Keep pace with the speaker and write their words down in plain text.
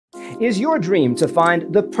is your dream to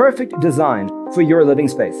find the perfect design for your living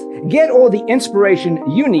space. Get all the inspiration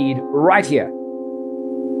you need right here.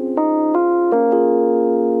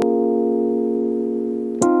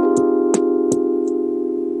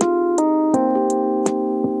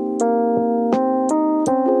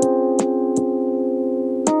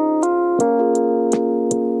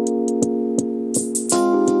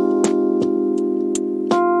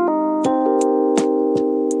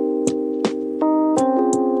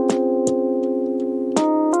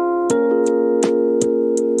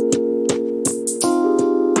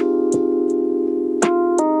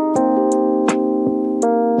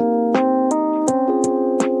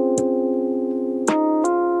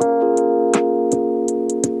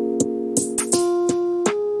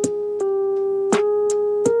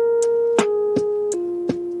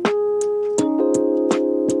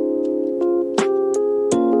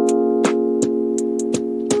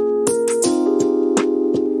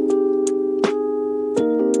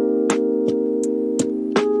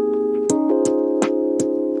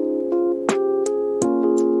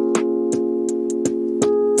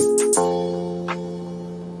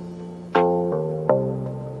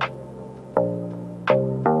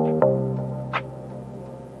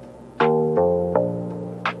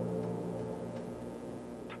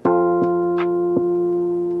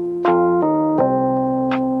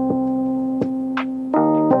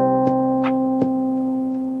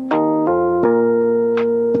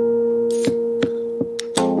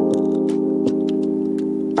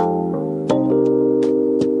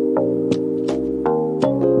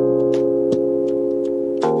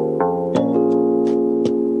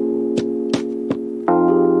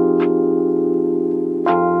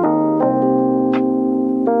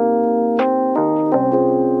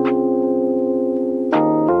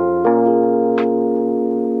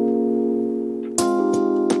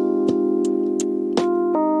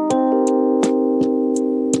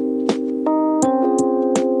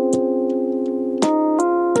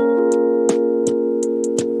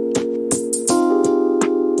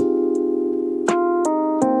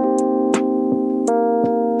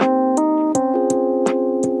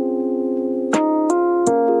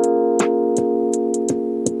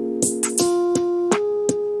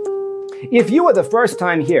 If you are the first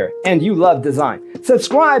time here and you love design,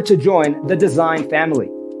 subscribe to join the design family.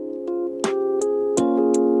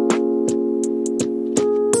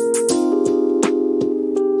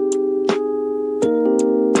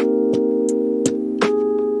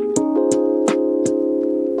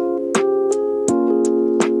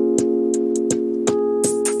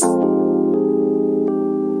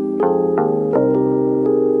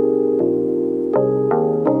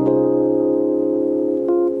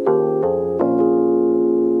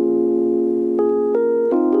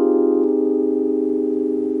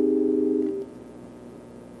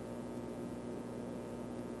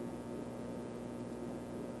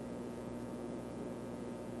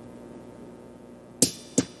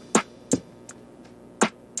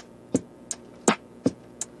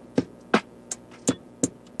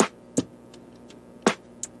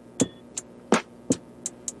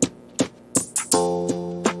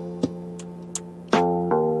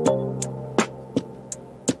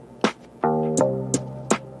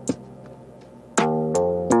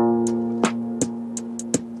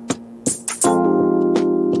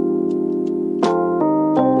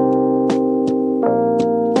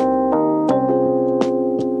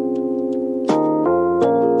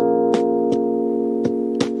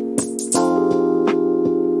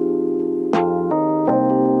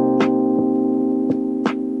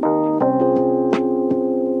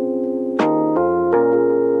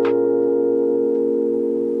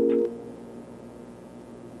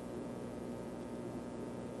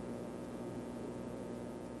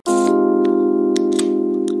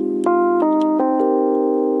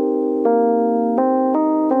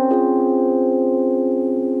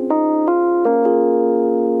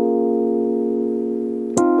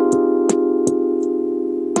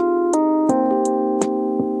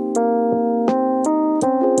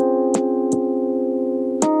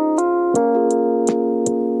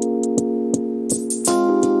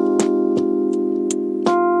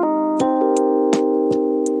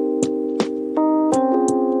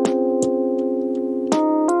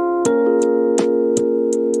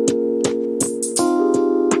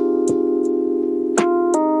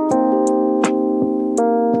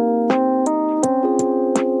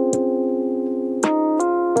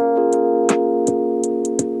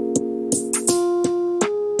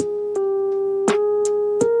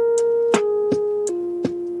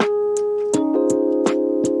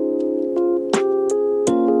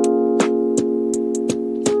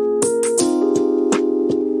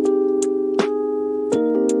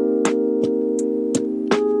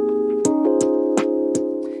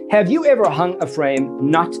 Have you ever hung a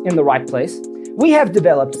frame not in the right place? We have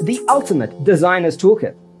developed the ultimate designer's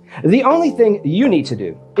toolkit. The only thing you need to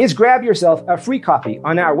do is grab yourself a free copy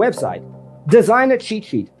on our website,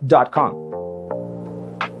 designercheatsheet.com.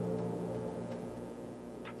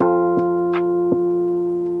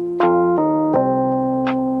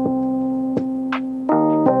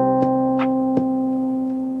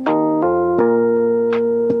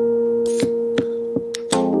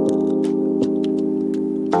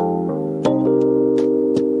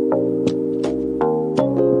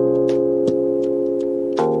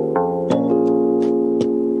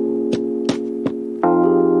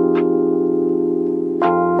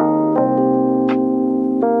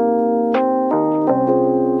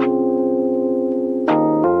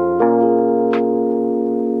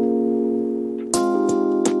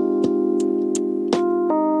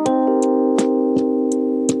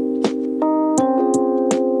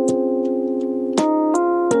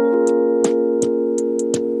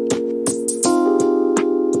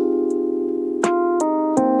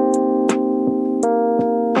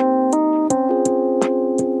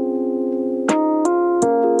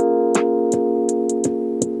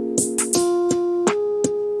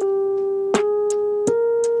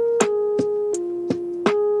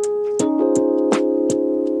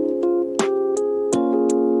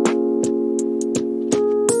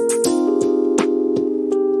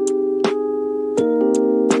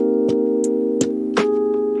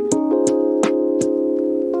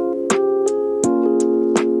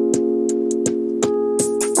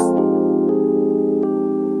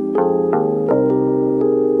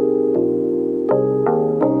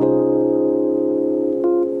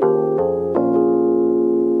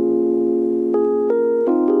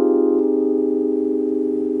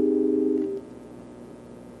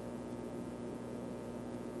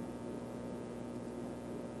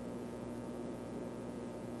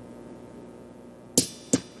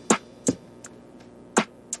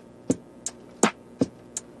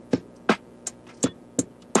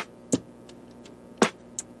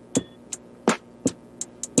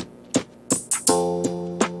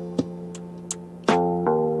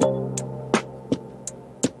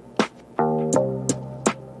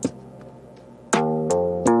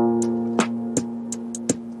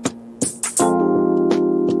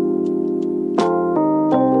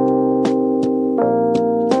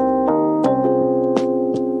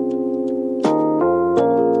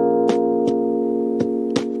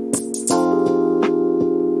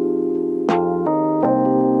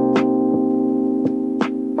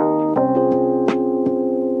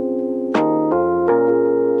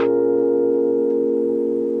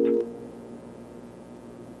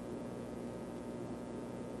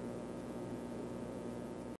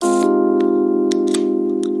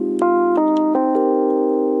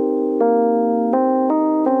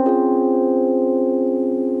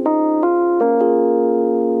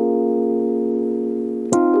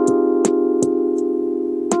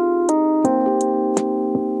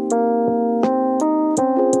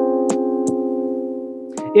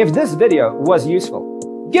 If this video was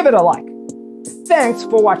useful, give it a like. Thanks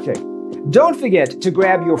for watching. Don't forget to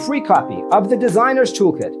grab your free copy of the Designer's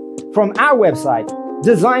Toolkit from our website,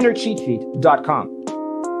 designercheatsheet.com.